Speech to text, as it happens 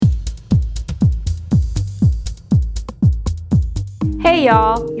Hey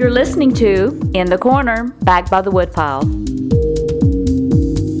y'all, you're listening to In the Corner, back by the woodpile.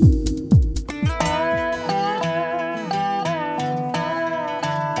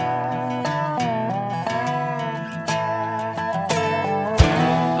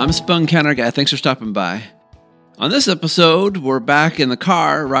 I'm Spun Counter Guy. Thanks for stopping by. On this episode, we're back in the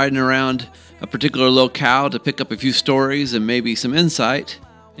car riding around a particular locale to pick up a few stories and maybe some insight.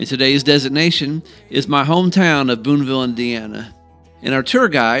 And today's destination is my hometown of Boonville, Indiana. And our tour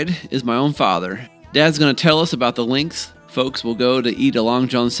guide is my own father. Dad's going to tell us about the lengths folks will go to eat a Long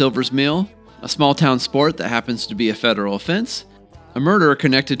John Silver's meal, a small town sport that happens to be a federal offense, a murder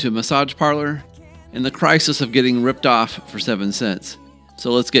connected to a massage parlor, and the crisis of getting ripped off for 7 cents.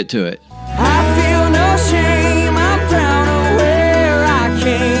 So let's get to it. I feel no shame, I'm proud of where I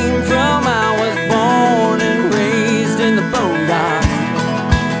came from. I was born and raised in the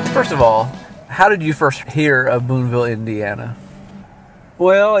Boondocks. First of all, how did you first hear of Boonville, Indiana?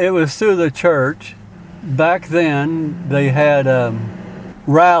 Well, it was through the church. Back then, they had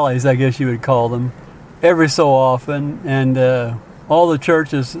rallies, I guess you would call them, every so often, and all the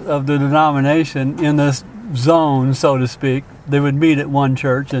churches of the denomination in this zone, so to speak, they would meet at one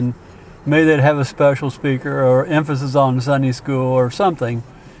church, and maybe they'd have a special speaker or emphasis on Sunday school or something.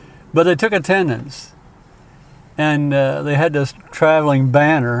 But they took attendance, and they had this traveling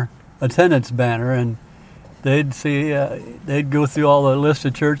banner, attendance banner, and they'd see, they'd go through all the list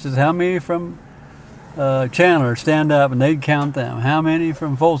of churches. How many from Chandler stand up, and they'd count them. How many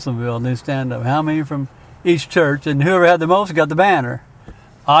from Folsomville, and they'd stand up. How many from each church, and whoever had the most got the banner.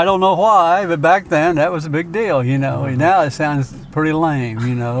 I don't know why, but back then that was a big deal, you know. Now it sounds pretty lame,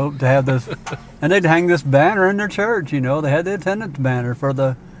 you know, to have this. And they'd hang this banner in their church, you know. They had the attendance banner for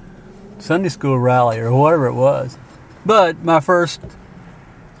the Sunday school rally or whatever it was. But my first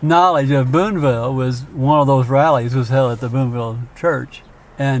knowledge of Boonville was one of those rallies was held at the Boonville church.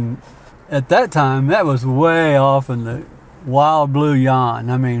 And at that time, that was way off in the wild blue yon.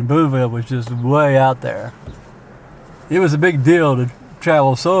 I mean, Boonville was just way out there. It was a big deal to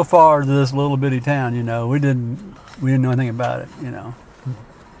travel so far to this little bitty town, you know. We didn't know anything about it, you know.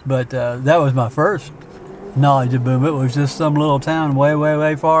 But that was my first knowledge of Boonville. It was just some little town way, way,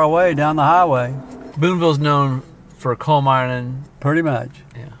 way far away down the highway. Boonville's known for coal mining. Pretty much.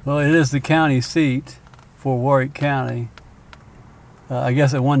 Yeah. Well, it is the county seat for Warwick County. I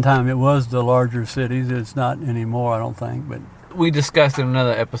guess at one time it was the larger cities. It's not anymore, I don't think. But We discussed in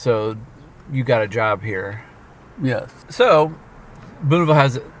another episode, you got a job here. yes, So, Boonville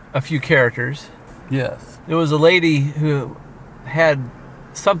has a few characters. yes. There was a lady who had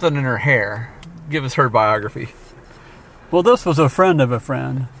something in her hair. Give us her biography. Well, this was a friend of a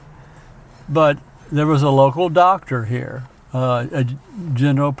friend, but there was a local doctor here, a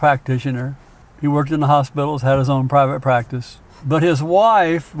general practitioner. He worked in the hospitals, had his own private practice. But his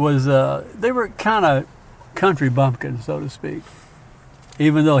wife was, they were kind of country bumpkins, so to speak,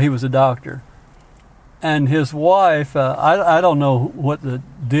 even though he was a doctor. And his wife, I don't know what the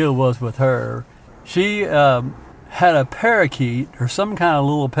deal was with her. She had a parakeet or some kind of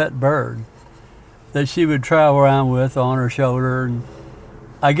little pet bird that she would travel around with on her shoulder. And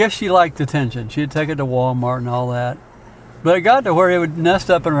I guess she liked attention. She'd take it to Walmart and all that. But it got to where it would nest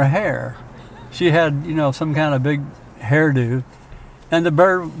up in her hair. She had, you know, some kind of big hairdo. And the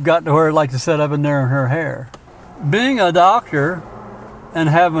bird got to where it liked to sit up in there in her hair. Being a doctor and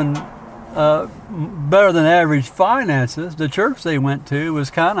having better than average finances, the church they went to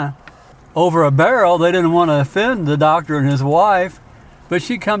was kind of over a barrel. They didn't want to offend the doctor and his wife, but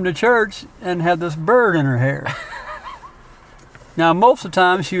she'd come to church and had this bird in her hair. Now, most of the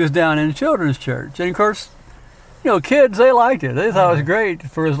time she was down in children's church. And of course, you know, kids, they liked it. They thought it was great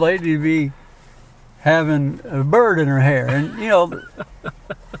for his lady to be having a bird in her hair. And, you know,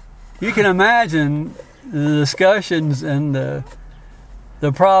 you can imagine the discussions and the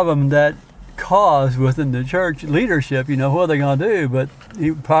problem that caused within the church leadership. You know, what are they going to do? But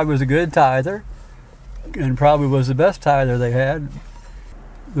he probably was a good tither and probably was the best tither they had.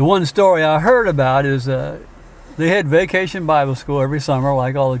 The one story I heard about is they had vacation Bible school every summer,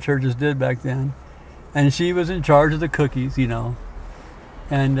 like all the churches did back then. And she was in charge of the cookies, you know.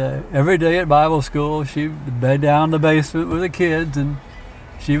 And every day at Bible school, she would bed down in the basement with the kids, and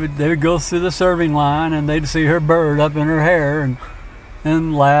they would go through the serving line, and they'd see her bird up in her hair,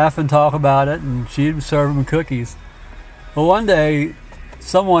 and laugh and talk about it, and she'd serve them cookies. Well, one day,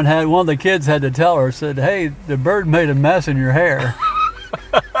 one of the kids had to tell her, said, "Hey, the bird made a mess in your hair."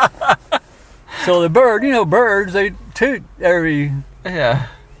 So the bird, you know, birds, they toot every... Yeah.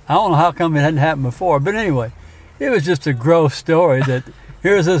 I don't know how come it hadn't happened before, but anyway, it was just a gross story that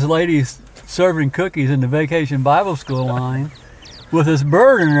here's this lady serving cookies in the vacation Bible school line, with this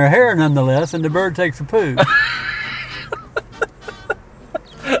bird in her hair nonetheless, and the bird takes a poo.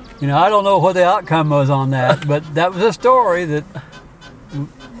 I don't know what the outcome was on that, but that was a story that,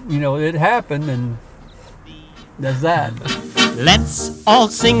 it happened, and that's that. Let's all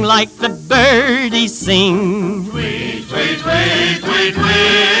sing like the birdies sing. Tweet, tweet, tweet, tweet,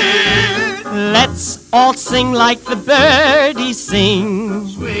 tweet. Let's all sing like the birdies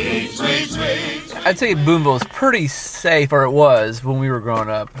sing. Tweet, tweet, tweet. I'd say Boonville is pretty safe, or it was when we were growing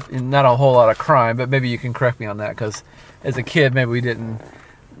up. And not a whole lot of crime, but maybe you can correct me on that, because as a kid, maybe we didn't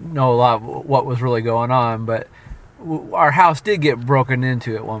know a lot of what was really going on. But our house did get broken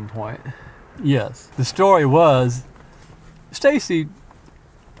into at one point. Yes. The story was, Stacy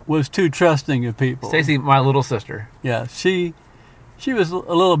was too trusting of people. Stacy, my little sister. Yeah, she was a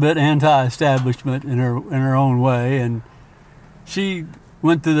little bit anti-establishment in her own way, and she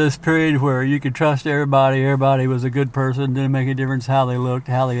went through this period where you could trust everybody. Everybody was a good person. Didn't make a difference how they looked,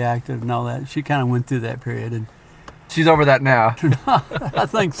 how they acted, and all that. She kind of went through that period, and she's over that now. I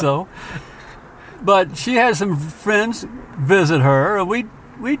think so. But she had some friends visit her, and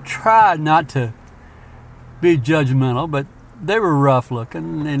we tried not to be judgmental, but they were rough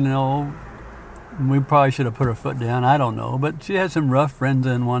looking, we probably should have put her foot down, I don't know, but she had some rough friends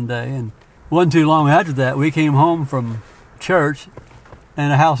in one day, and wasn't too long after that, we came home from church,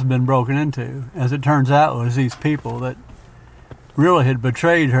 and the house had been broken into. As it turns out, it was these people that really had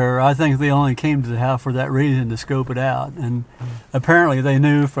betrayed her. I think they only came to the house for that reason, to scope it out, and apparently they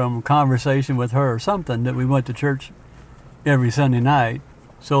knew from conversation with her or something that we went to church every Sunday night,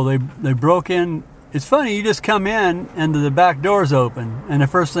 so they broke in. It's funny, you just come in and the back door's open, and the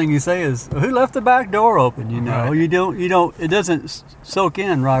first thing you say is, "Who left the back door open?" Right. You don't. It doesn't soak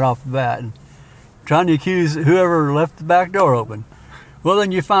in right off the bat. Trying to accuse whoever left the back door open. Well,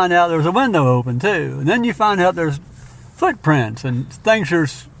 then you find out there's a window open too, and then you find out there's footprints and things are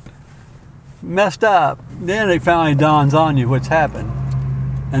messed up. Then it finally dawns on you what's happened,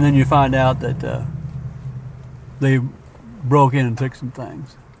 and then you find out that they broke in and took some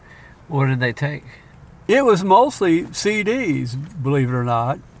things. What did they take? It was mostly CDs, believe it or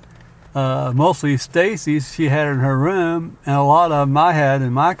not. Mostly Stacy's she had in her room, and a lot of them I had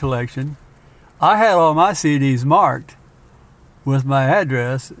in my collection. I had all my CDs marked with my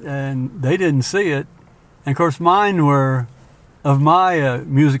address, and they didn't see it. And of course, mine were of my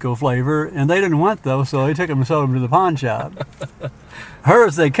musical flavor, and they didn't want those, so they took them and sold them to the pawn shop.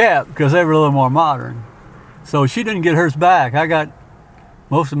 Hers they kept because they were a little more modern. So she didn't get hers back. I got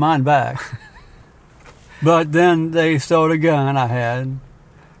most of mine back. But then they stole a gun I had.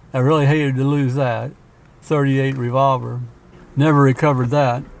 I really hated to lose that. .38 revolver. Never recovered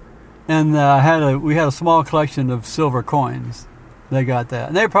that. And we had a small collection of silver coins. They got that.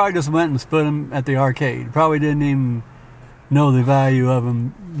 And they probably just went and split them at the arcade. Probably didn't even know the value of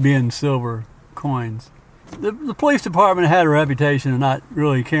them being silver coins. The police department had a reputation of not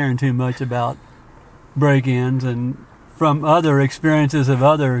really caring too much about break-ins, and from other experiences of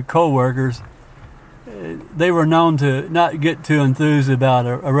other co-workers, they were known to not get too enthused about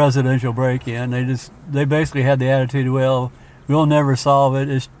a residential break-in. They basically had the attitude, well, we'll never solve it.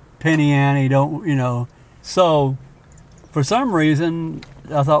 It's penny ante, don't. So for some reason,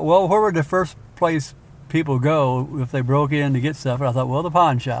 I thought, well, where would the first place people go if they broke in to get stuff? And I thought, well, the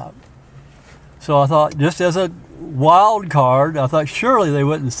pawn shop. So I thought, just as a wild card, I thought surely they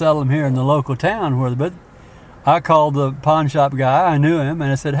wouldn't sell them here in the local town. But I called the pawn shop guy. I knew him,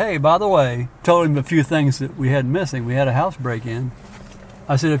 and I said, hey, by the way, told him a few things that we had missing. We had a house break-in.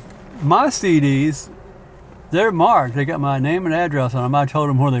 I said, if my CDs, they're marked. They got my name and address on them. I told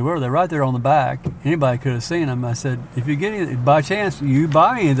them where they were. They're right there on the back. Anybody could have seen them. I said, if you get any, by chance you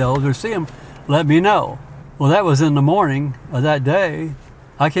buy any of those or see them, let me know. Well, that was in the morning of that day.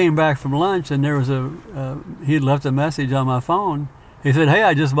 I came back from lunch, and there was he'd left a message on my phone. He said, hey,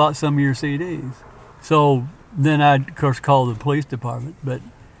 I just bought some of your CDs. So then I, of course, called the police department. But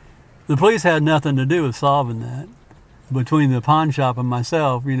the police had nothing to do with solving that. Between the pawn shop and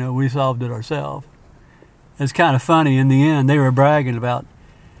myself, we solved it ourselves. It's kind of funny. In the end, they were bragging about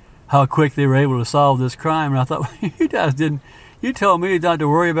how quick they were able to solve this crime. And I thought, well, you guys didn't. You told me not to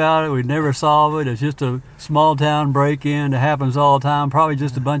worry about it. We'd never solve it. It's just a small town break-in that happens all the time. Probably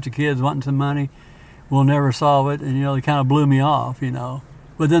just a bunch of kids wanting some money. We'll never solve it. And, they kind of blew me off,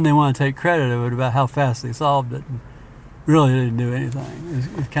 But then they want to take credit of it about how fast they solved it. And really didn't do anything.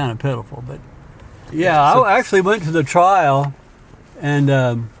 It's kind of pitiful. But, yeah, I actually went to the trial,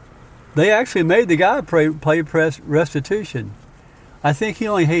 and they actually made the guy pay restitution. I think he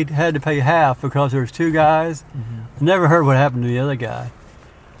only had to pay half because there was two guys. Mm-hmm. I never heard what happened to the other guy.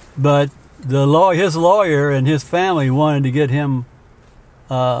 But his lawyer and his family wanted to get him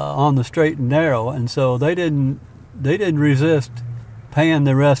on the straight and narrow, and so they didn't resist paying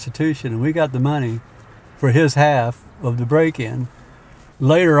the restitution, and we got the money for his half of the break-in.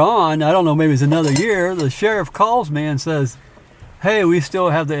 Later on, I don't know, maybe it's another year, the sheriff calls me and says, hey, we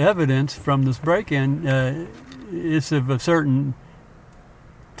still have the evidence from this break-in. It's of a certain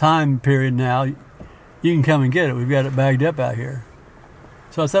time period now. You can come and get it. We've got it bagged up out here.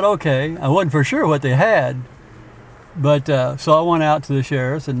 So I said, okay. I wasn't for sure what they had. But so I went out to the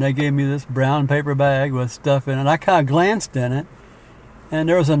sheriff's, and they gave me this brown paper bag with stuff in it. I kind of glanced in it, and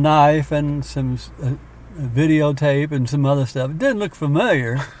there was a knife and some videotape and some other stuff. It didn't look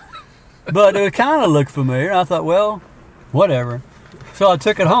familiar, but it kind of looked familiar. I thought, well, whatever. So I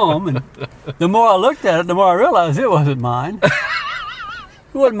took it home, and the more I looked at it, the more I realized it wasn't mine.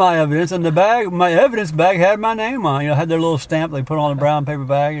 It wasn't my evidence, and the bag, my evidence bag, had my name on it. You know, had their little stamp they put on a brown paper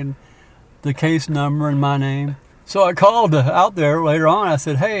bag, and the case number and my name. So I called out there later on. I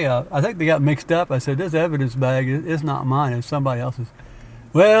said, hey, I think they got mixed up. I said, this evidence bag is not mine. It's somebody else's.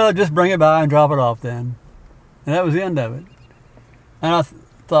 Well, just bring it by and drop it off then. And that was the end of it. And I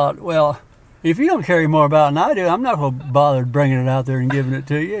thought, well, if you don't care more about it than I do, I'm not going to bother bringing it out there and giving it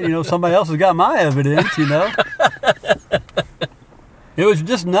to you. You know, somebody else has got my evidence, you know. It was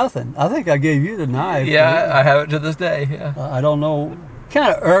just nothing. I think I gave you the knife. Yeah, I have it to this day. Yeah. I don't know.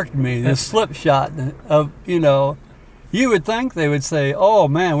 Kind of irked me, the slip shot of, you know, you would think they would say, oh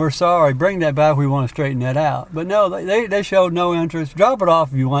man, we're sorry, bring that back, we want to straighten that out. But no, they showed no interest. Drop it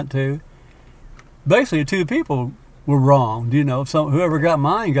off if you want to. Basically, two people were wrong. You know, whoever got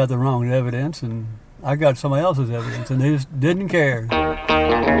mine got the wrong evidence, and I got somebody else's evidence, and they just didn't care.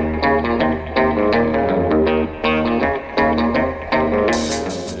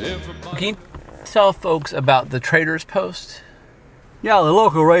 Can you tell folks about the Traders Post? Yeah, the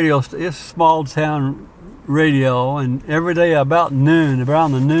local radio, it's small town radio, and every day about noon,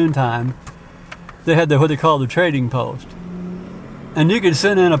 around the noon time, they had what they call the trading post. And you could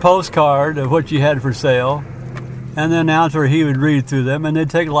send in a postcard of what you had for sale, and the announcer, he would read through them, and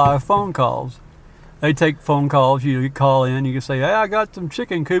they'd take live phone calls. They'd take phone calls, you call in, you could say, hey, I got some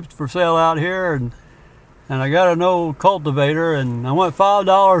chicken coops for sale out here, and I got an old cultivator, and I want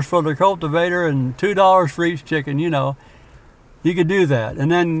 $5 for the cultivator and $2 for each chicken, you know. You could do that.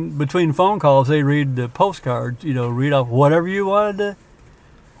 And then between phone calls, they read the postcards, you know, read off whatever you wanted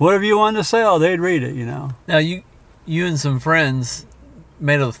to sell, they'd read it, you know. Now, you and some friends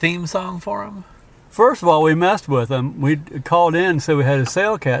made a theme song for them? First of all, we messed with them. We called in and said we had a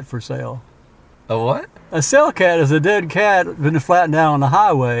sale cat for sale. A what? A sale cat is a dead cat been flattened down on the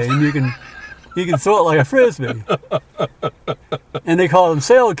highway, and you can throw it like a frisbee. And they called them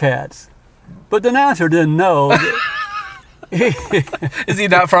sale cats. But the announcer didn't know. Is he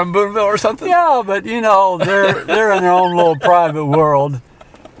not from Boonville or something? Yeah, but you know, they're in their own little private world.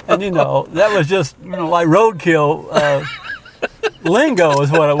 And you know, that was just, you know, like roadkill lingo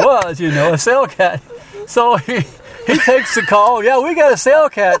is what it was, you know, a sale cat. So he takes the call, yeah, we got a sale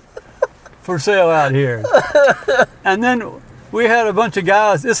cat for sale out here. And then we had a bunch of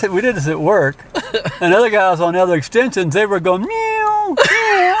guys, we did this at work, and other guys on other extensions, they were going, meow,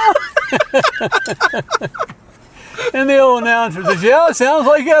 meow. And the old announcer says, yeah, it sounds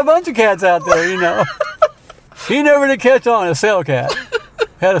like you got a bunch of cats out there, you know. He never did catch on, a sale cat.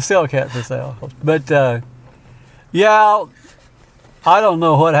 Had a sale cat for sale. But, yeah, I don't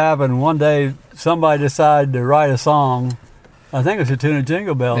know what happened. One day, somebody decided to write a song. I think it was a tune of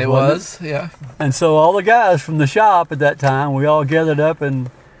Jingle Bells. It was, yeah. And so all the guys from the shop at that time, we all gathered up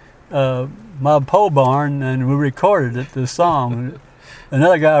in my pole barn, and we recorded it, this song.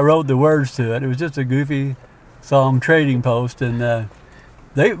 Another guy wrote the words to it. It was just a goofy song, Trading Post, and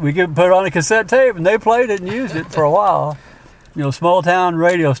we could put it on a cassette tape, and they played it and used it for a while. You know, small town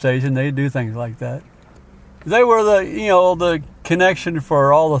radio station, they do things like that. They were the connection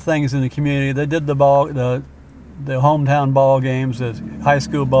for all the things in the community. They did the hometown ball games, the high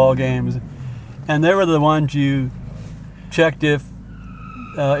school ball games, and they were the ones you checked if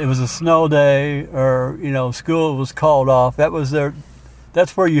it was a snow day or, you know, school was called off.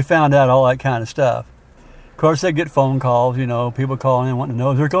 That's where you found out all that kind of stuff. Of course, they get phone calls, you know, people calling in wanting to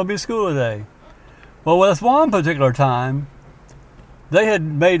know, is there going to be school today? Well, with one particular time, they had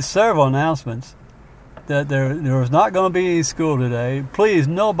made several announcements that there was not going to be any school today. Please,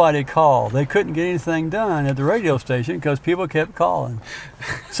 nobody call. They couldn't get anything done at the radio station because people kept calling.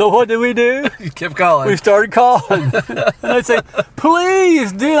 So what did we do? You kept calling. We started calling. And they'd say,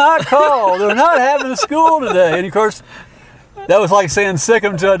 please do not call. They're not having school today. And of course, that was like saying sick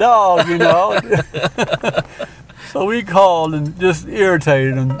 'em to a dog, you know. So we called and just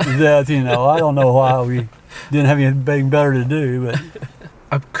irritated them to death, you know. I don't know why we didn't have anything better to do, but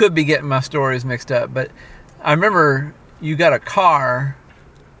I could be getting my stories mixed up, but I remember you got a car.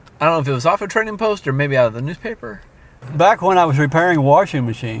 I don't know if it was off a Trading Post or maybe out of the newspaper. Back when I was repairing washing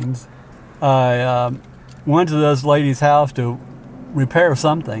machines, I went to this lady's house to repair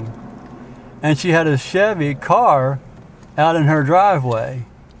something, and she had a Chevy car out in her driveway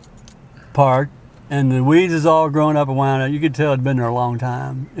parked, and the weeds is all grown up around it. You could tell it'd been there a long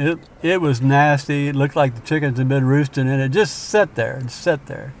time. It was nasty. It looked like the chickens had been roosting in it. Just sat there and sat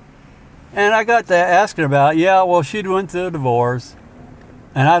there. And I got to asking about, she'd went through a divorce,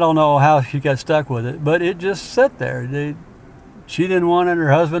 and I don't know how she got stuck with it, but it just sat there. She didn't want it.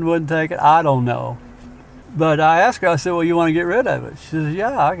 Her husband wouldn't take it. I don't know. But I asked her, I said, well, you want to get rid of it? She says,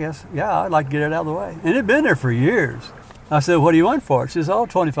 I guess. Yeah, I'd like to get it out of the way. And it'd been there for years. I said, what do you want for it? She says,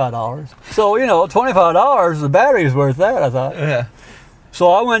 $25. So, $25, the battery's worth that, I thought. Yeah.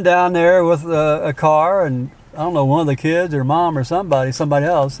 So I went down there with a car, and I don't know, one of the kids or mom or somebody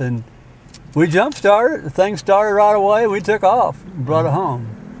else, and we jump-started. The thing started right away. We took off and brought it home.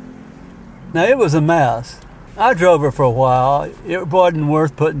 Now, it was a mess. I drove it for a while. It wasn't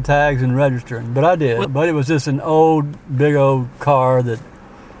worth putting tags and registering, but I did. But it was just an big old car that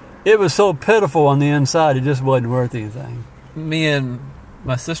it was so pitiful on the inside, it just wasn't worth anything. Me and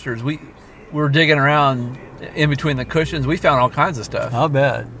my sisters, we were digging around in between the cushions. We found all kinds of stuff. I'll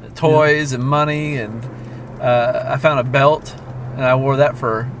bet. Toys and money, and I found a belt, and I wore that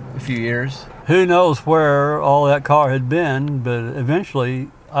for a few years. Who knows where all that car had been, but eventually,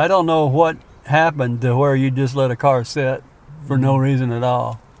 I don't know what happened to where you just let a car sit for no reason at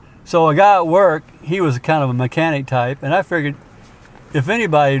all. So a guy at work, he was kind of a mechanic type, and I figured if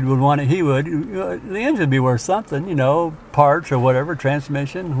anybody would want it, he would. The engine would be worth something, parts or whatever,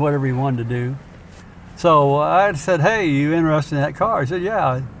 transmission, whatever he wanted to do. So I said, hey, you interested in that car? He said,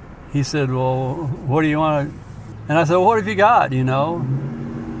 yeah. He said, well, what do you want to... And I said, well, what have you got,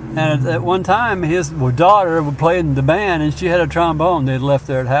 And at one time, his daughter would play in the band, and she had a trombone. They'd left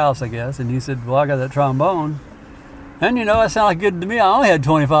there at the house, I guess. And he said, well, I got that trombone. And, that sounded good to me. I only had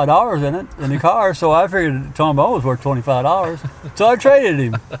 $25 in it, in the car, so I figured the trombone was worth $25. So I traded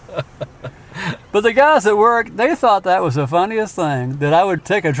him. But the guys at work, they thought that was the funniest thing, that I would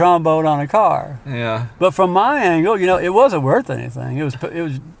take a trombone on a car. Yeah. But from my angle, it wasn't worth anything.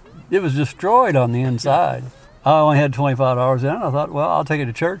 It was destroyed on the inside. I only had $25 in it. I thought, well, I'll take it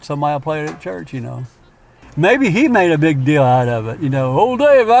to church. Somebody will play it at church, Maybe he made a big deal out of it. Old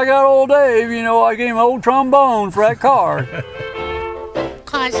Dave, I got old Dave. I gave him an old trombone for that car.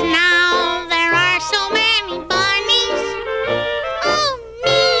 'Cause now there are so many bunnies. Oh,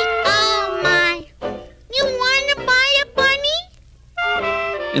 me, oh, my. You want to buy a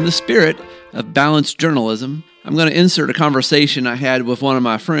bunny? In the spirit of balanced journalism, I'm going to insert a conversation I had with one of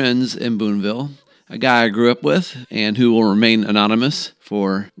my friends in Boonville, a guy I grew up with and who will remain anonymous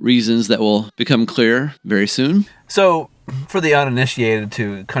for reasons that will become clear very soon. So, for the uninitiated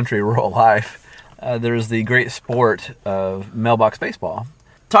to country rural life, there's the great sport of mailbox baseball.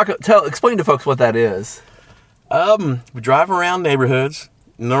 Explain to folks what that is. We drive around neighborhoods.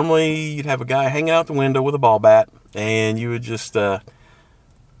 Normally, you'd have a guy hanging out the window with a ball bat, and you would just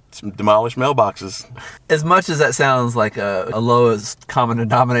demolish mailboxes. As much as that sounds like a lowest common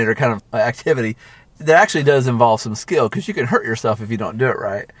denominator kind of activity, that actually does involve some skill, because you can hurt yourself if you don't do it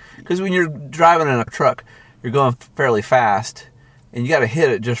right. Because when you're driving in a truck, you're going fairly fast, and you got to hit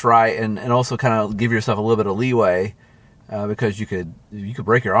it just right, and also kind of give yourself a little bit of leeway, because you could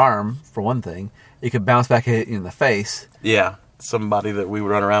break your arm, for one thing. It could bounce back and hit you in the face. Yeah, somebody that we would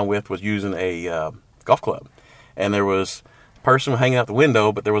run around with was using a golf club, and there was a person hanging out the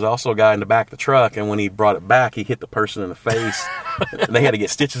window, but there was also a guy in the back of the truck, and when he brought it back, he hit the person in the face, and they had to get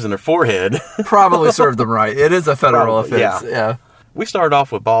stitches in their forehead. Probably served them right. It is a federal offense. Yeah. We started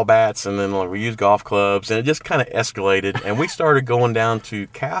off with ball bats, and then we used golf clubs, and it just kind of escalated, and we started going down to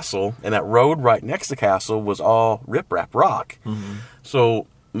Castle, and that road right next to Castle was all riprap rock. Mm-hmm. So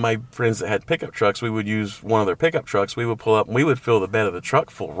my friends that had pickup trucks, we would use one of their pickup trucks. We would pull up, and we would fill the bed of the truck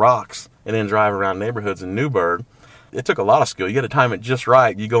full of rocks, and then drive around neighborhoods in Newburgh. It took a lot of skill. You got to time it just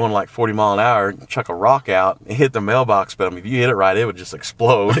right. You go in like 40 mile an hour, chuck a rock out, and hit the mailbox, but if you hit it right, it would just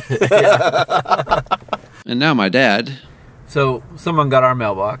explode. And now my dad. So someone got our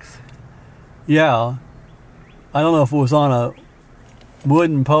mailbox. Yeah. I don't know if it was on a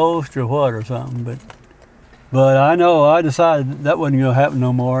wooden post or what or something, but I know I decided that wasn't going to happen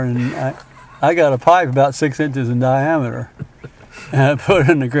no more, and I got a pipe about 6 inches in diameter, and I put it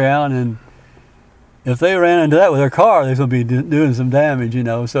in the ground, and if they ran into that with their car, they're going to be doing some damage,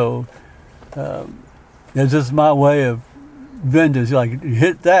 so it's just my way of vengeance. Like,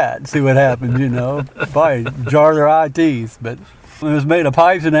 hit that, see what happens, probably jar their eye teeth, but It was made of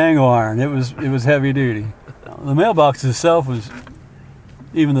pipes and angle iron. It was heavy duty. The mailbox itself was,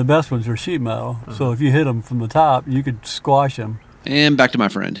 even the best ones were sheet metal. So if you hit them from the top, you could squash them. And back to my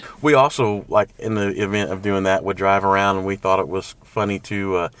friend. We also, like in the event of doing that, would drive around, and we thought it was funny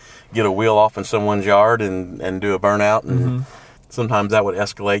to get a wheel off in someone's yard and do a burnout. And sometimes that would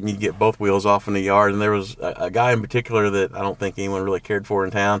escalate, and you'd get both wheels off in the yard. And there was a guy in particular that I don't think anyone really cared for in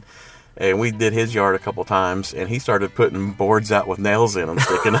town. And we did his yard a couple times, and he started putting boards out with nails in them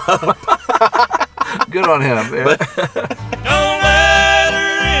sticking up. Good on him. Yeah. No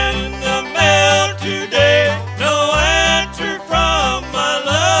letter in the mail today. No answer from my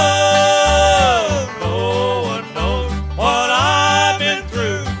love. No one knows what I've been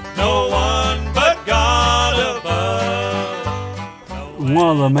through. No one but God above.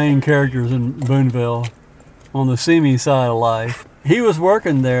 One of the main characters in Boonville, on the seamy side of life, he was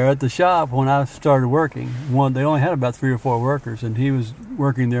working there at the shop when I started working. They only had about 3 or 4 workers, and he was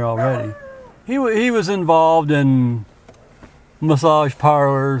working there already. He was involved in massage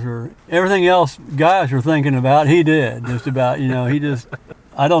parlors or everything else guys were thinking about. He did, just about. He just,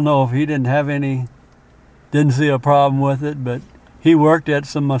 I don't know if he didn't see a problem with it, but he worked at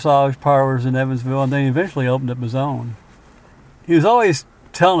some massage parlors in Evansville, and then eventually opened up his own. He was always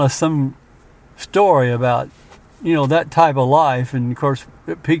telling us some story about that type of life, and of course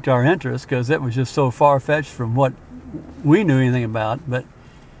it piqued our interest because it was just so far-fetched from what we knew anything about. But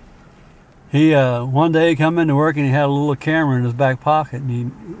he one day come into work and he had a little camera in his back pocket, and he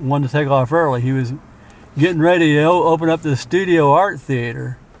wanted to take off early. He was getting ready to open up the studio art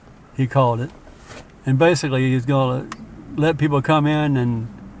theater, he called it, and basically he's going to let people come in and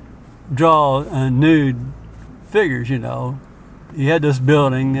draw nude figures. He had this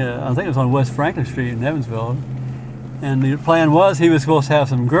building, I think it was on West Franklin Street in Evansville. And the plan was he was supposed to have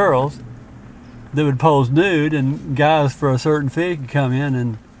some girls that would pose nude, and guys for a certain fee could come in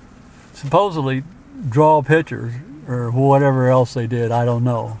and supposedly draw pictures or whatever else they did. I don't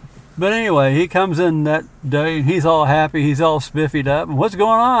know. But anyway, he comes in that day and he's all happy. He's all spiffied up. And what's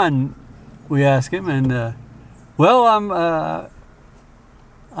going on? We ask him. And, well,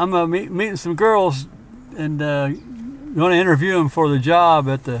 I'm meeting some girls and going to interview them for the job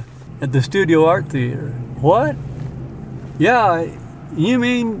at the Studio Art Theater. What? Yeah, you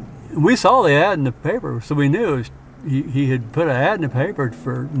mean, we saw the ad in the paper, so we knew he had put an ad in the paper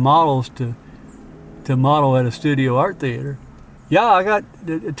for models to model at a Studio Art Theater. Yeah, I got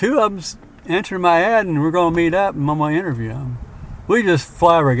 2 of them answering my ad, and we're going to meet up, and I'm going to interview them. We just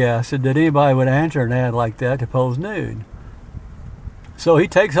flabbergasted that anybody would answer an ad like that to pose nude. So he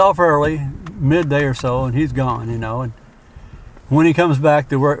takes off early, midday or so, and he's gone, and when he comes back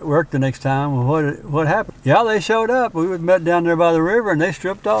to work the next time, well, what happened? Yeah, they showed up. We met down there by the river, and they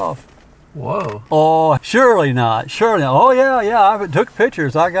stripped off. Whoa. Oh, surely not. Surely not. Oh, yeah, I took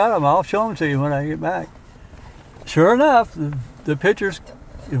pictures. I got them. I'll show them to you when I get back. Sure enough, the pictures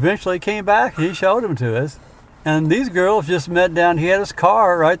eventually came back. He showed them to us. And these girls just met down. He had his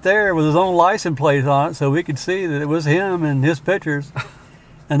car right there with his own license plate on it, so we could see that it was him and his pictures.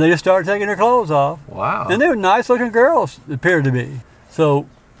 And they just started taking their clothes off. Wow. And they were nice-looking girls, it appeared to be. So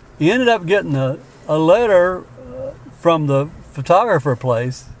he ended up getting a letter from the photographer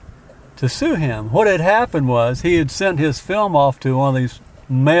place to sue him. What had happened was he had sent his film off to one of these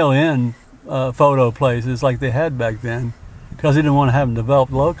mail-in photo places like they had back then because he didn't want to have them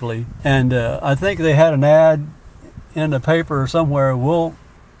developed locally. And I think they had an ad in the paper or somewhere.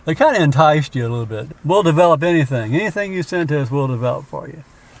 They kind of enticed you a little bit. We'll develop anything. Anything you send to us, we'll develop for you.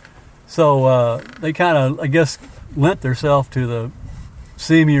 So they kind of, I guess, lent themselves to the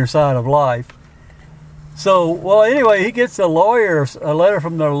seamier side of life. So, well, anyway, he gets a letter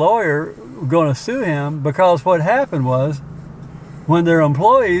from their lawyer going to sue him because what happened was when their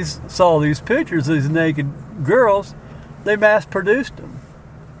employees saw these pictures of these naked girls, they mass-produced them.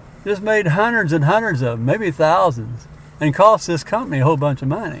 Just made hundreds and hundreds of them, maybe thousands, and cost this company a whole bunch of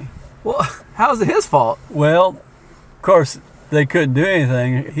money. Well, how's it his fault? Well, of course, they couldn't do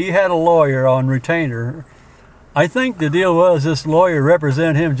anything. He had a lawyer on retainer. I think the deal was this lawyer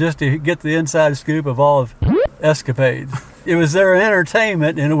represented him just to get the inside scoop of all of escapades. It was their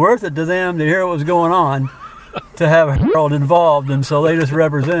entertainment and worth it to them to hear what was going on, to have Harold involved, and so they just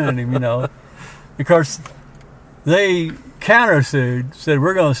represented him, Of course, they countersued, said,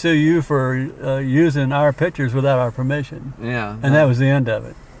 we're going to sue you for using our pictures without our permission. Yeah. And that was the end of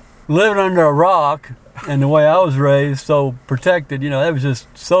it. Living under a rock, and the way I was raised, so protected, that was just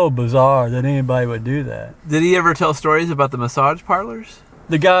so bizarre that anybody would do that. Did he ever tell stories about the massage parlors?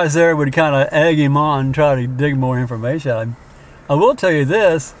 The guys there would kind of egg him on and try to dig more information out of him. I will tell you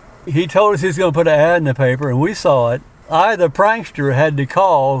this, he told us he was going to put an ad in the paper, and we saw it I, the prankster, had to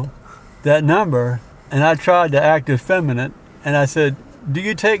call that number, and I tried to act effeminate, and I said, "Do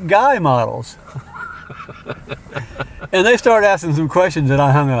you take guy models?" And they started asking some questions, and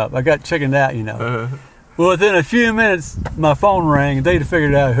I hung up. I got chickened out, you know. Well, within a few minutes, my phone rang, and they'd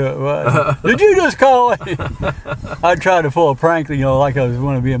figured out who it was. Did you just call? I tried to pull a prank, you know, like I was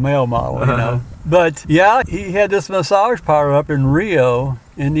going to be a male model, you know. But yeah, he had this massage parlor up in Rio,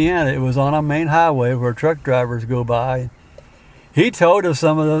 Indiana. It was on a main highway where truck drivers go by. He told us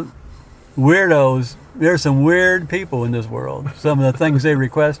some of the weirdos. There's some weird people in this world. Some of the things they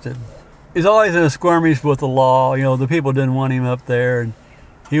requested. He's always in a skirmish with the law. You know, the people didn't want him up there, and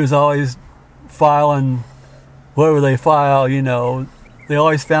he was always filing whatever they file. You know, they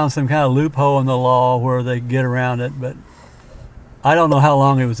always found some kind of loophole in the law where they could get around it. But I don't know how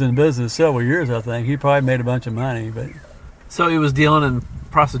long he was in business. Several years, I think. He probably made a bunch of money, but So he was dealing in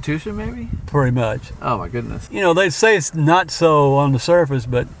prostitution, maybe? pretty much. Oh my goodness. You know, they'd say it's not so on the surface,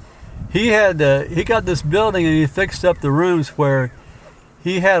 but he got this building, and he fixed up the rooms where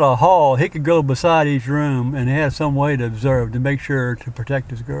he had a hall. He could go beside each room, and he had some way to observe, to make sure to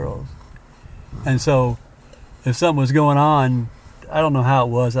protect his girls. And so if something was going on, I don't know how it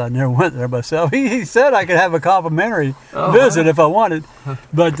was. I never went there myself. He said I could have a complimentary visit if I wanted.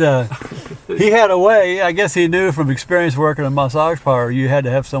 But he had a way. I guess he knew from experience working in a massage parlor, you had to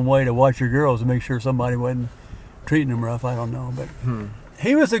have some way to watch your girls and make sure somebody wasn't treating them rough. I don't know. But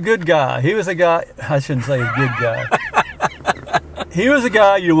he was a good guy. He was a guy, I shouldn't say a good guy. He was a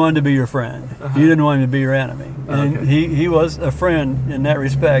guy you wanted to be your friend. You didn't want him to be your enemy. And he was a friend in that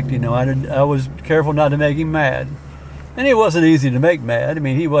respect. You know, I was careful not to make him mad. And it wasn't easy to make mad. I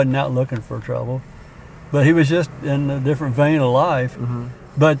mean, he wasn't out looking for trouble. But he was just in a different vein of life.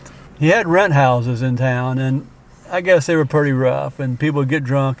 But he had rent houses in town, and I guess they were pretty rough. And people would get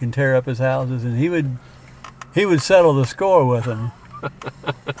drunk and tear up his houses, and he would settle the score with them.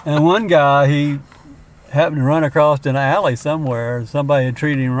 And one guy, he happened to run across in an alley somewhere. Somebody had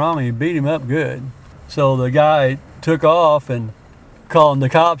treated him wrong, and he beat him up good. So the guy took off and called the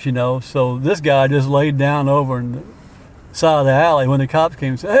cops, you know. So this guy just laid down over in the side of the alley when the cops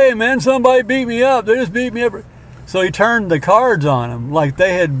came and said, "Hey man, somebody beat me up. They just beat me up." So he turned the cards on him like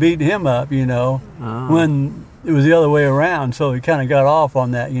they had beaten him up, you know, when it was the other way around. So he kind of got off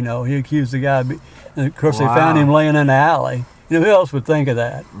on that, you know. He accused the guy. And of course, they found him laying in the alley. You know, who else would think of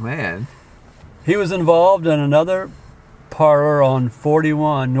that? Man. He was involved in another parlor on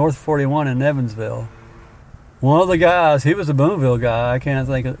 41, North 41 in Evansville. One of the guys, he was a Boonville guy. I can't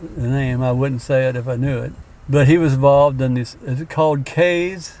think of the name. I wouldn't say it if I knew it. But he was involved in this, it's called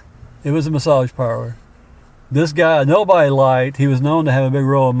K's. It was a massage parlor. This guy, nobody liked. He was known to have a big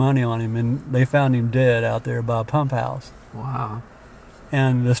roll of money on him, and they found him dead out there by a pump house. Wow.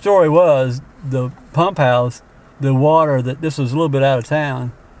 And the story was, the pump house, the water that, this was a little bit out of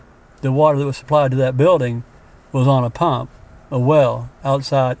town, the water that was supplied to that building was on a pump, a well,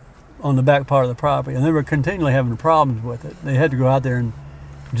 outside on the back part of the property. And they were continually having problems with it. They had to go out there and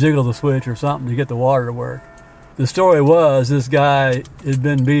jiggle the switch or something to get the water to work. The story was this guy had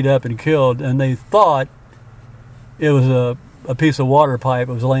been beat up and killed, and they thought it was a piece of water pipe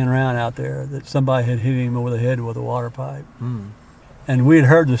that was laying around out there, that somebody had hit him over the head with a water pipe. And we'd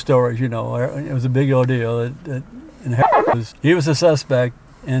heard the stories, you know. It was a big old deal. He was a suspect,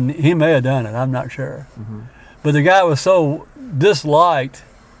 and he may have done it. I'm not sure. But the guy was so disliked,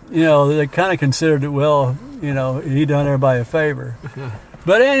 you know, they kind of considered it, well, you know, he done everybody a favor.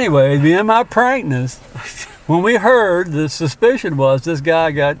 But anyway, in my prankness, when we heard, the suspicion was this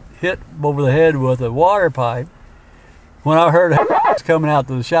guy got hit over the head with a water pipe. When I heard coming out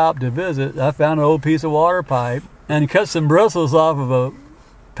to the shop to visit, I found an old piece of water pipe and cut some bristles off of a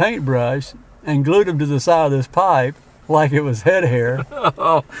paintbrush and glued them to the side of this pipe like it was head hair.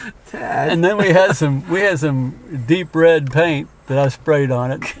 Oh, Dad. And then we had some deep red paint that I sprayed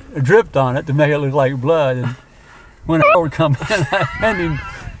on it, dripped on it to make it look like blood. And when I would come in, I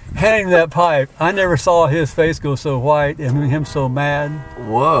handed him that pipe. I never saw his face go so white and him so mad.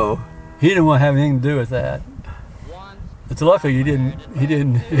 Whoa. He didn't want to have anything to do with that. It's lucky he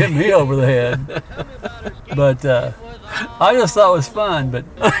didn't hit me over the head. But I just thought it was fun. But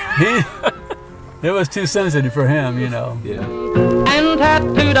it was too sensitive for him, you know. Yeah. And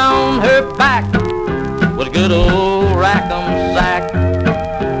tattooed on her back was a good old Rackham sack,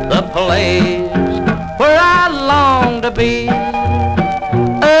 the place where I long to be.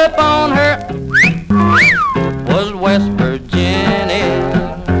 Up on her was West Virginia.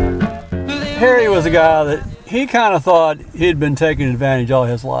 Harry was a guy that he kind of thought he'd been taken advantage all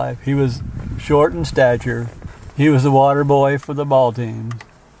his life. He was short in stature. He was the water boy for the ball teams.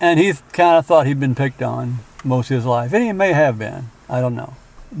 And he kind of thought he'd been picked on. most of his life. And he may have been. I don't know.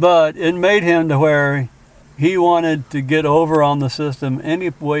 But it made him to where he wanted to get over on the system any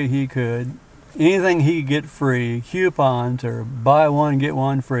way he could. Anything he could get free, coupons or buy one, get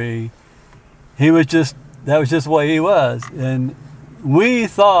one free. That was just the way he was. And we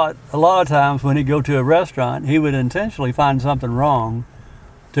thought a lot of times when he'd go to a restaurant, he would intentionally find something wrong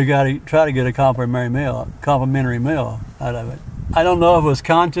to try to get a complimentary meal out of it. I don't know if it was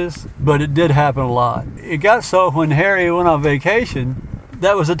conscious, but it did happen a lot. It got so when Harry went on vacation,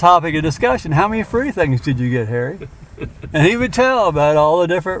 that was a topic of discussion. How many free things did you get, Harry? And he would tell about all the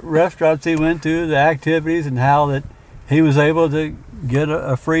different restaurants he went to, the activities, and how that he was able to get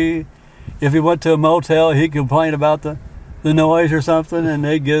a free. If he went to a motel, he'd complain about the noise or something, and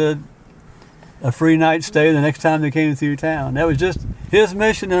they'd get a free night stay the next time they came through town. That was just his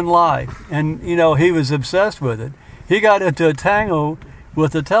mission in life. And, you know, he was obsessed with it. He got into a tangle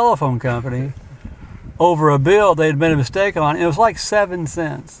with the telephone company over a bill they'd made a mistake on. It was like 7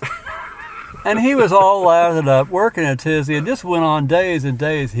 cents. And he was all lathered up, working at Tizzy. It just went on days and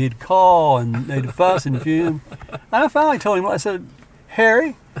days. He'd call and they'd fuss and fume. And I finally told him, I said,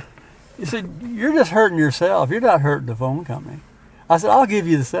 Harry, he said, you're just hurting yourself. You're not hurting the phone company. I said, I'll give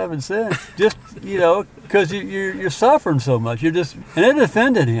you the 7 cents, just, you know, because you're suffering so much. And it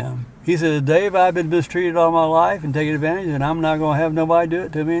offended him. He said, Dave, I've been mistreated all my life and taken advantage, and I'm not going to have nobody do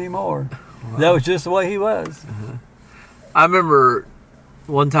it to me anymore. Wow. That was just the way he was. Uh-huh. I remember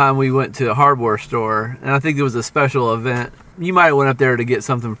one time we went to a hardware store, and I think it was a special event. You might have went up there to get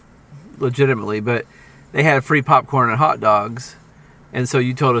something legitimately, but they had free popcorn and hot dogs, and so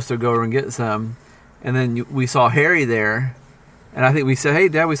you told us to go over and get some. And then we saw Harry there, and I think we said, hey,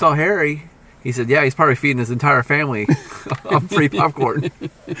 Dad, we saw Harry. He said, yeah, he's probably feeding his entire family on free popcorn.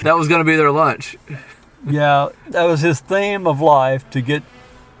 That was going to be their lunch. Yeah, that was his theme of life, to get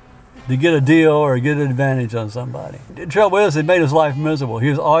a deal or get an advantage on somebody. The trouble is, it made his life miserable. He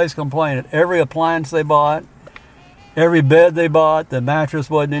was always complaining. Every appliance they bought, every bed they bought, the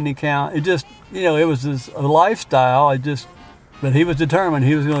mattress wasn't any count. It just, you know, it was a lifestyle. But he was determined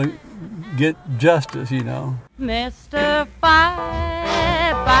he was going to get justice, you know. Mr. 5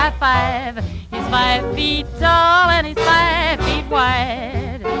 he's 5 feet tall and he's 5 feet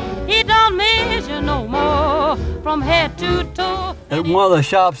wide. He don't measure no more from head to toe. At one of the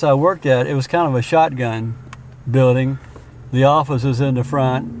shops I worked at, it was kind of a shotgun building. The office was in the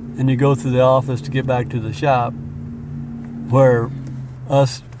front, and you go through the office to get back to the shop where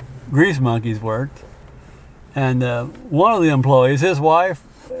us grease monkeys worked. And one of the employees, his wife,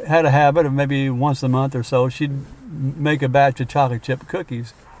 had a habit of maybe once a month or so, she'd make a batch of chocolate chip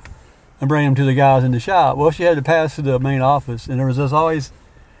cookies and bring them to the guys in the shop. Well, she had to pass through the main office, and there was always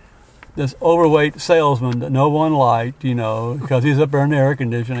this overweight salesman that no one liked, you know, because he's up there in the air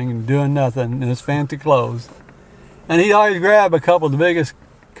conditioning and doing nothing in his fancy clothes. And he'd always grab a couple of the biggest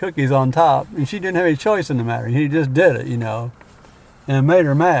cookies on top, and she didn't have any choice in the matter. He just did it, you know, and it made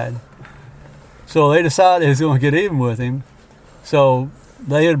her mad. So they decided they was going to get even with him. So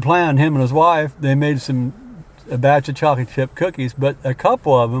they had planned, him and his wife, they made a batch of chocolate chip cookies, but a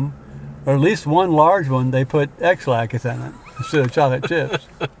couple of them, or at least one large one, they put X-Lax in it instead of chocolate chips.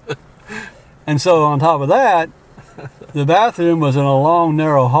 And so on top of that, the bathroom was in a long,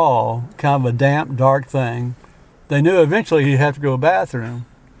 narrow hall, kind of a damp, dark thing. They knew eventually he'd have to go to the bathroom.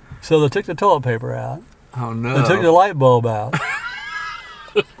 So they took the toilet paper out. Oh, no. They took the light bulb out.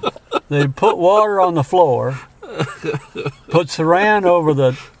 They put water on the floor, put saran over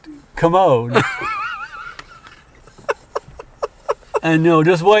the commode, and, you know,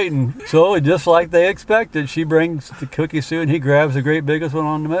 just waiting. So just like they expected, she brings the cookies through, and he grabs the great biggest one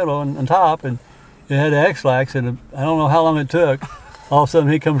on the middle and on top, and it had X-Lax, and I don't know how long it took. All of a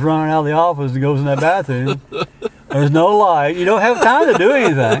sudden, he comes running out of the office and goes in that bathroom. There's no light. You don't have time to do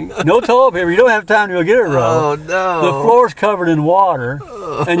anything. No toilet paper. You don't have time to go get a roll. Oh, no. The floor's covered in water,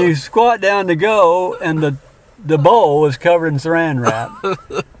 and you squat down to go, and the bowl is covered in saran wrap.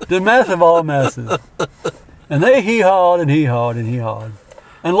 The mess of all messes. And they hee-hawed and hee-hawed and hee-hawed.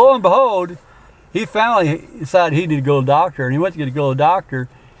 And lo and behold, he finally decided he needed to go to the doctor, and he went to go to the doctor.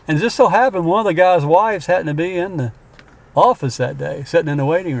 And it just so happened one of the guy's wives happened to be in the office that day, sitting in the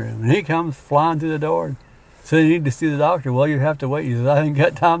waiting room. And he comes flying through the door and said, you need to see the doctor. Well, you have to wait. He says, I ain't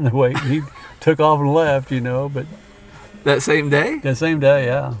got time to wait. And he took off and left, you know. But that same day? That same day,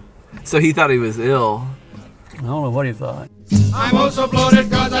 yeah. So he thought he was ill. I don't know what he thought. I'm also bloated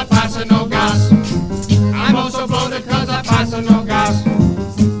because I pass no gas. I'm also bloated because I pass no gas.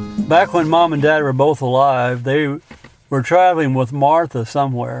 Back when Mom and Dad were both alive, they were traveling with Martha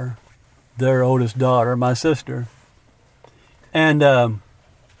somewhere, their oldest daughter, my sister. And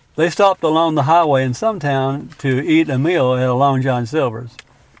they stopped along the highway in some town to eat a meal at a Long John Silver's.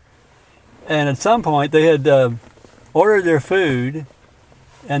 And at some point, they had ordered their food,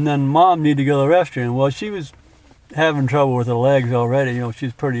 and then Mom needed to go to the restroom. Well, she was having trouble with her legs already. You know,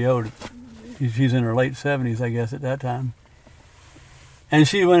 she's pretty old. She's in her late 70s, I guess, at that time. And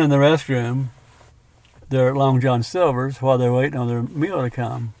she went in the restroom there at Long John Silver's while they were waiting on their meal to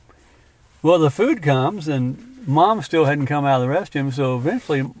come. Well, the food comes, and Mom still hadn't come out of the restroom, so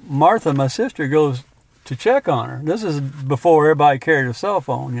eventually Martha, my sister, goes to check on her. This is before everybody carried a cell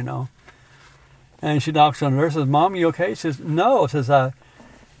phone, you know. And she knocks on her and says, "Mom, you okay?" She says, "No." Says,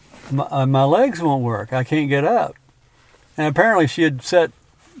 my legs won't work. I can't get up. And apparently she had set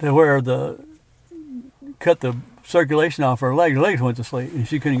to where cut the circulation off her legs. Her legs went to sleep, and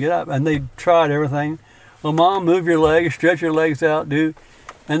she couldn't get up. And they tried everything. "Well, Mom, move your legs, stretch your legs out, and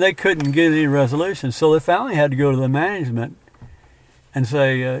they couldn't get any resolution. So they finally had to go to the management and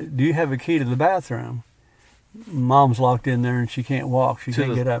say, "Do you have a key to the bathroom?" Mom's locked in there, and she can't walk. She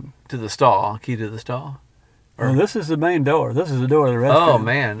can't get up. To the stall. Key to the stall? Well, this is the main door. This is the door of the restroom. Oh,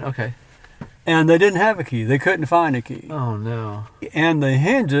 man. Okay. And they didn't have a key. They couldn't find a key. Oh, no. And the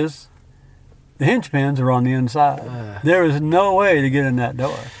hinge pins are on the inside. There is no way to get in that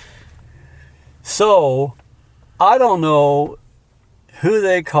door. So, I don't know who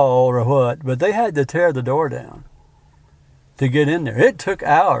they called or what, but they had to tear the door down to get in there. It took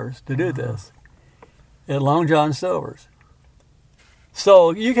hours to do this at Long John Silver's.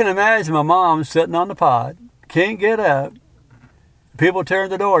 So, you can imagine my mom sitting on the pod, can't get up, people tearing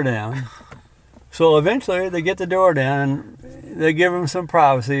the door down. So eventually they get the door down, and they give them some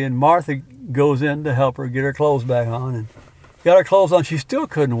privacy, and Martha goes in to help her get her clothes back on, and got her clothes on. She still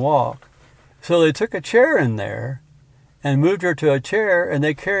couldn't walk. So they took a chair in there and moved her to a chair, and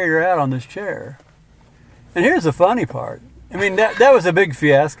they carried her out on this chair. And here's the funny part. I mean, that was a big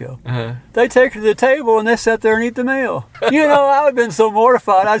fiasco. Uh-huh. They take her to the table, and they sit there and eat the meal. You know, I would have been so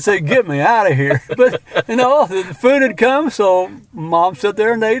mortified, I'd say, "Get me out of here." But, you know, the food had come, so Mom sat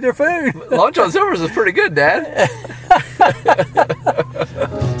there and ate their food. Long John Silver's is pretty good, Dad.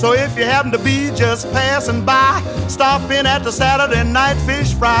 So if you happen to be just passing by, stop in at the Saturday night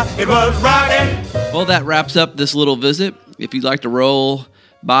fish fry. It was rockin'. Well, that wraps up this little visit. If you'd like to roll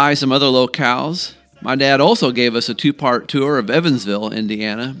by some other locales, my dad also gave us a 2-part tour of Evansville,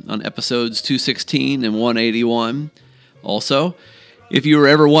 Indiana, on episodes 216 and 181. Also, if you were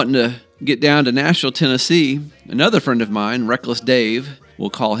ever wanting to get down to Nashville, Tennessee, another friend of mine, Reckless Dave,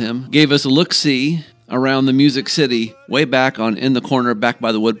 we'll call him, gave us a look-see around the Music City way back on In the Corner, Back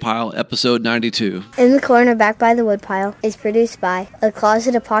by the Woodpile, episode 92. In the Corner, Back by the Woodpile is produced by A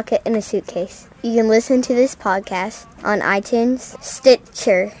Closet, a Pocket, and a Suitcase. You can listen to this podcast on iTunes,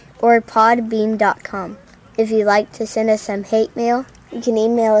 Stitcher, or podbean.com. If you'd like to send us some hate mail, you can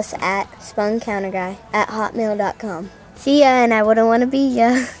email us at spuncounterguy@hotmail.com. See ya, and I wouldn't want to be ya.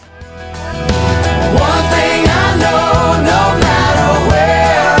 One thing I know,